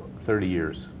 30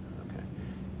 years, okay?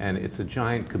 And it's a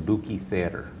giant kabuki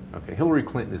theater, okay? Hillary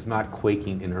Clinton is not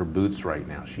quaking in her boots right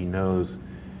now. She knows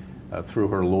through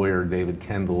her lawyer, David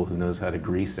Kendall, who knows how to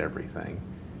grease everything,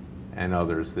 and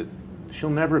others, that she'll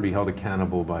never be held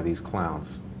accountable by these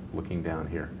clowns looking down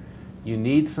here. You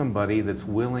need somebody that's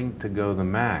willing to go the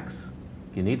max.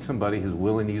 You need somebody who's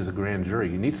willing to use a grand jury.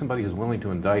 You need somebody who's willing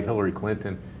to indict Hillary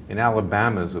Clinton in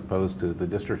Alabama as opposed to the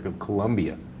District of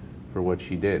Columbia for what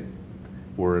she did,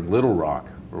 or in Little Rock,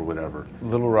 or whatever.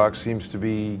 Little Rock seems to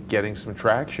be getting some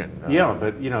traction. Yeah,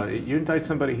 but you know, you indict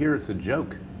somebody here, it's a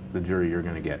joke, the jury you're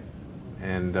going to get.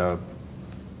 And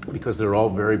because they're all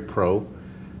very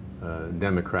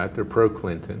pro-Democrat, they're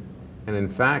pro-Clinton. And in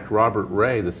fact, Robert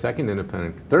Ray, the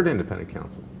third independent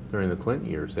counsel during the Clinton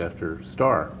years after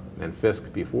Starr and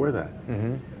Fisk before that,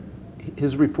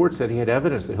 his report said he had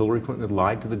evidence that Hillary Clinton had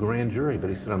lied to the grand jury, but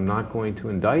he said, I'm not going to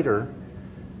indict her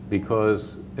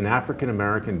because an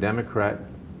African-American Democrat,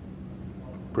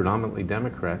 predominantly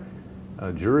Democrat,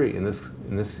 jury in this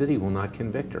city will not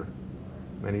convict her.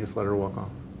 And he just let her walk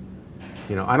off.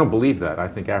 You know, I don't believe that. I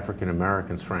think African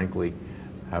Americans, frankly,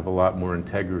 have a lot more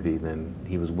integrity than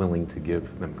he was willing to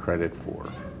give them credit for.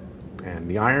 And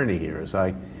the irony here is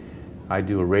I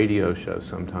do a radio show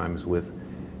sometimes with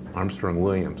Armstrong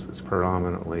Williams. It's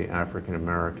predominantly African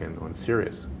American on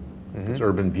Sirius. It's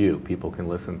Urban View. People can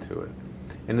listen to it.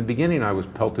 In the beginning, I was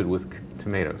pelted with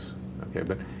tomatoes. Okay,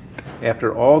 but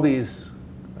after all these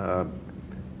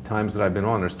times that I've been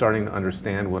on, they're starting to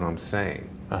understand what I'm saying.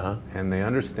 And they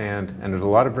understand, and there's a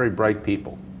lot of very bright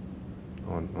people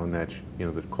on that, you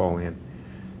know, that call in,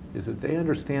 is that they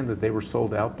understand that they were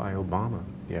sold out by Obama.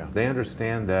 Yeah. They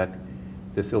understand that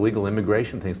this illegal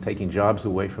immigration thing is taking jobs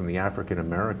away from the African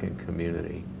American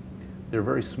community. They're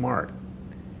very smart.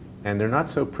 And they're not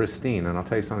so pristine. And I'll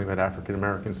tell you something about African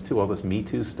Americans too, all this Me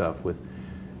Too stuff with,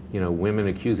 you know, women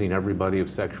accusing everybody of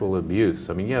sexual abuse.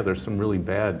 I mean, yeah, there's some really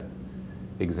bad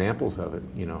examples of it,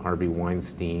 you know, Harvey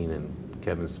Weinstein and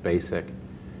Kevin Spacek,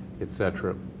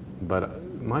 etc.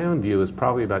 But my own view is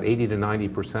probably about 80 to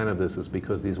 90% of this is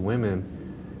because these women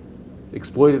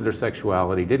exploited their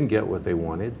sexuality, didn't get what they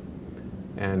wanted,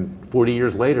 and 40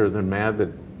 years later they're mad that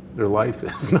their life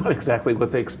is not exactly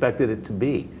what they expected it to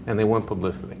be, and they want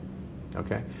publicity.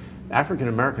 Okay? African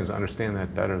Americans understand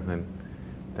that better than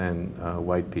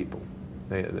white people.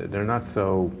 They're not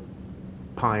so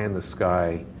pie in the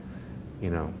sky, you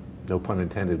know, no pun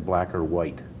intended, black or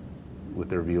white with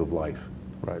their view of life.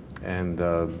 Right. And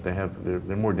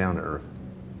they're more down to earth.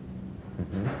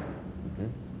 Mm-hmm.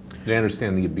 Mm-hmm. They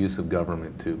understand the abuse of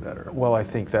government too better. Well, I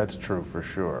think that's true for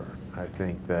sure. I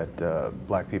think that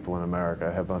black people in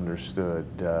America have understood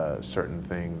certain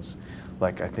things.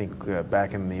 Like I think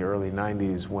back in the early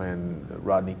 90s when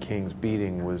Rodney King's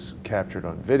beating was captured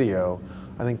on video,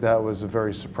 I think that was a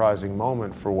very surprising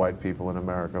moment for white people in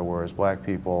America, whereas black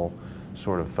people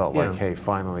sort of felt like, hey,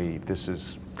 finally this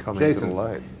is coming Jason, to the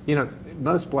light. You know,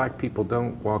 most black people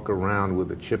don't walk around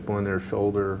with a chip on their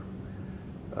shoulder.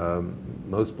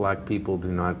 Most black people do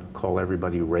not call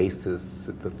everybody racist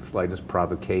at the slightest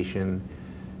provocation.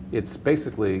 It's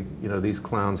basically, you know, these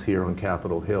clowns here on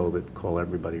Capitol Hill that call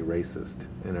everybody racist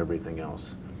and everything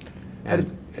else.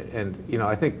 And you know,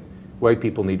 I think white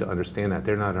people need to understand that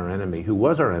they're not our enemy. Who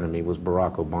was our enemy was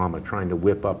Barack Obama, trying to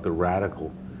whip up the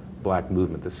radical black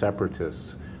movement, the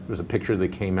separatists. There was a picture that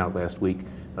came out last week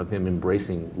of him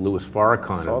embracing Louis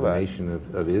Farrakhan of the Nation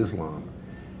of Islam.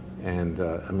 And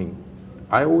I mean,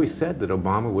 I always said that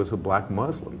Obama was a black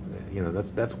Muslim. You know,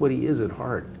 that's what he is at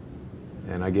heart.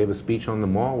 And I gave a speech on the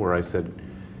Mall where I said,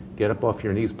 get up off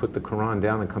your knees, put the Quran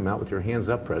down, and come out with your hands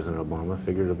up, President Obama,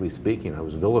 figuratively speaking. I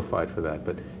was vilified for that,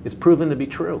 but it's proven to be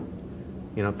true.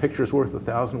 You know, picture's worth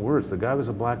 1,000 words. The guy was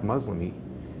a black Muslim.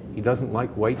 He doesn't like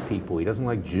white people. He doesn't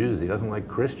like Jews. He doesn't like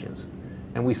Christians.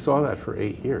 And we saw that for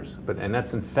 8 years. And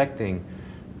that's infecting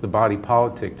the body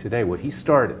politic today. What he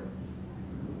started,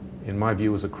 in my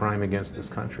view, was a crime against this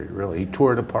country, really. He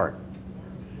tore it apart.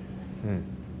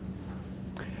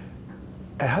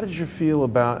 How did you feel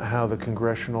about how the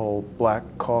Congressional Black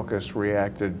Caucus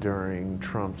reacted during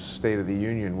Trump's State of the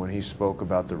Union when he spoke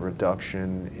about the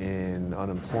reduction in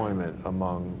unemployment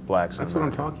among blacks in America? That's what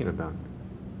I'm talking about.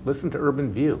 Listen to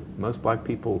Urban View. Most black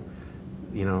people,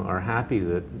 you know, are happy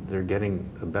that they're getting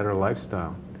a better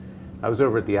lifestyle. I was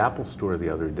over at the Apple store the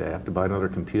other day. I have to buy another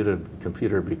computer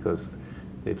because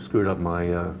they've screwed up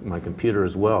my computer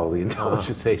as well, the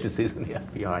intelligence agencies and the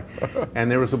FBI. And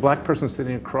there was a black person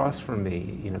sitting across from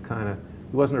me, you know, kind of,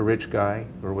 he wasn't a rich guy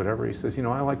or whatever. He says, you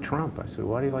know, I like Trump. I said,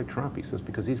 why do you like Trump? He says,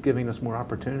 because he's giving us more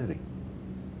opportunity.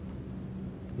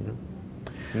 You know?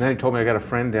 And then he told me I got a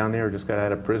friend down there who just got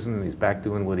out of prison and he's back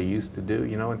doing what he used to do,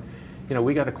 you know, and you know,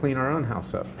 we got to clean our own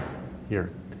house up here.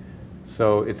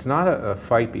 So it's not a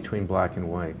fight between black and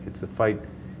white. It's a fight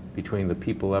between the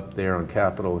people up there on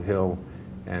Capitol Hill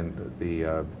and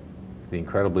the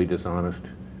incredibly dishonest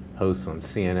hosts on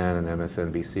CNN and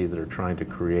MSNBC that are trying to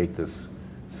create this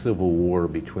civil war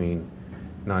between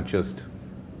not just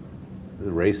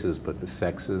the races, but the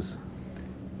sexes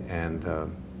and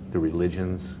the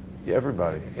religions. Yeah,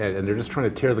 everybody. And they're just trying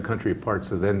to tear the country apart,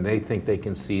 so then they think they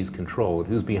can seize control. And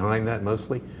who's behind that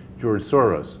mostly? George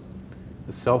Soros,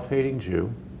 a self-hating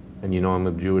Jew, and you know I'm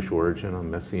of Jewish origin, I'm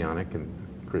Messianic and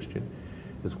Christian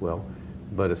as well,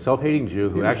 but a self-hating Jew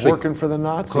who actually working for the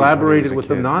Nazis, collaborated with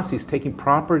the Nazis, taking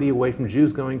property away from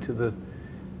Jews going to the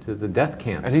death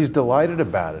camps. And he's delighted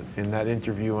about it in that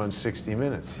interview on 60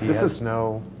 Minutes. This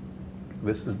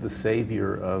is the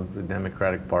savior of the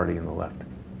Democratic Party and the left.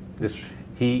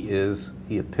 He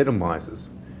epitomizes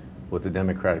what the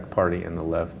Democratic Party and the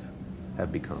left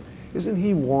have become. Isn't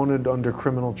he wanted under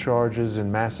criminal charges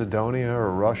in Macedonia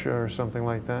or Russia or something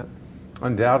like that?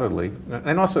 Undoubtedly.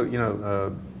 And also, you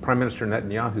know, Prime Minister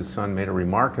Netanyahu's son made a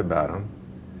remark about him.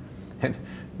 And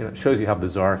you know, it shows you how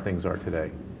bizarre things are today.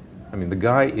 I mean, the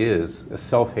guy is a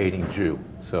self-hating Jew.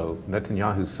 So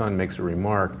Netanyahu's son makes a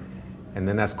remark, and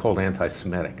then that's called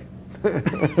anti-Semitic.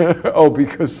 Oh,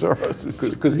 because Soros is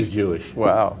because he's Jewish.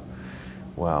 Wow.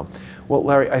 Wow. Well,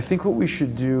 Larry, I think what we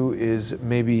should do is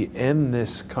maybe end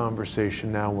this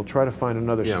conversation now. We'll try to find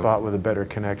another spot with a better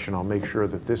connection. I'll make sure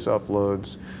that this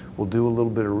uploads. We'll do a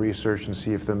little bit of research and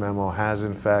see if the memo has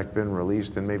in fact been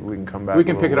released, and maybe we can come back. We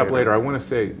can pick it up later. I want to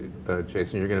say,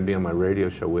 Jason, you're going to be on my radio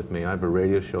show with me. I have a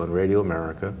radio show on Radio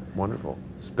America. Wonderful.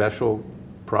 Special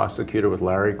prosecutor with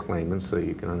Larry Klayman, so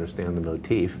you can understand the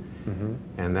motif. Mm-hmm.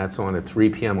 And that's on at 3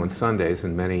 p.m. on Sundays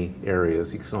in many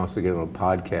areas. You can also get it on a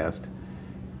podcast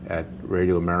at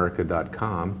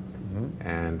radioamerica.com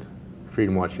and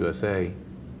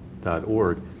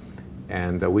freedomwatchusa.org.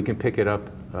 And we can pick it up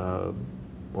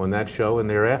on that show, and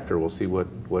thereafter we'll see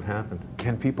what happened.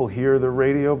 Can people hear the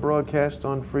radio broadcast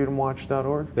on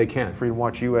freedomwatch.org? They can.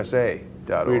 freedomwatchusa.org.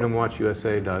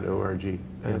 freedomwatchusa.org.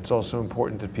 And it's also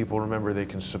important that people remember they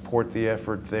can support the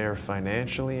effort there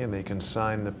financially, and they can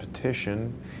sign the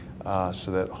petition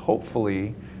so that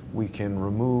hopefully we can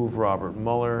remove Robert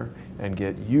Mueller and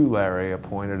get you, Larry,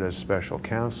 appointed as special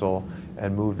counsel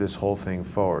and move this whole thing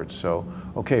forward. So,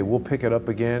 okay, we'll pick it up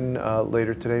again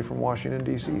later today from Washington,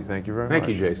 D.C. Thank you very much.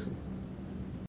 Thank you, Jason.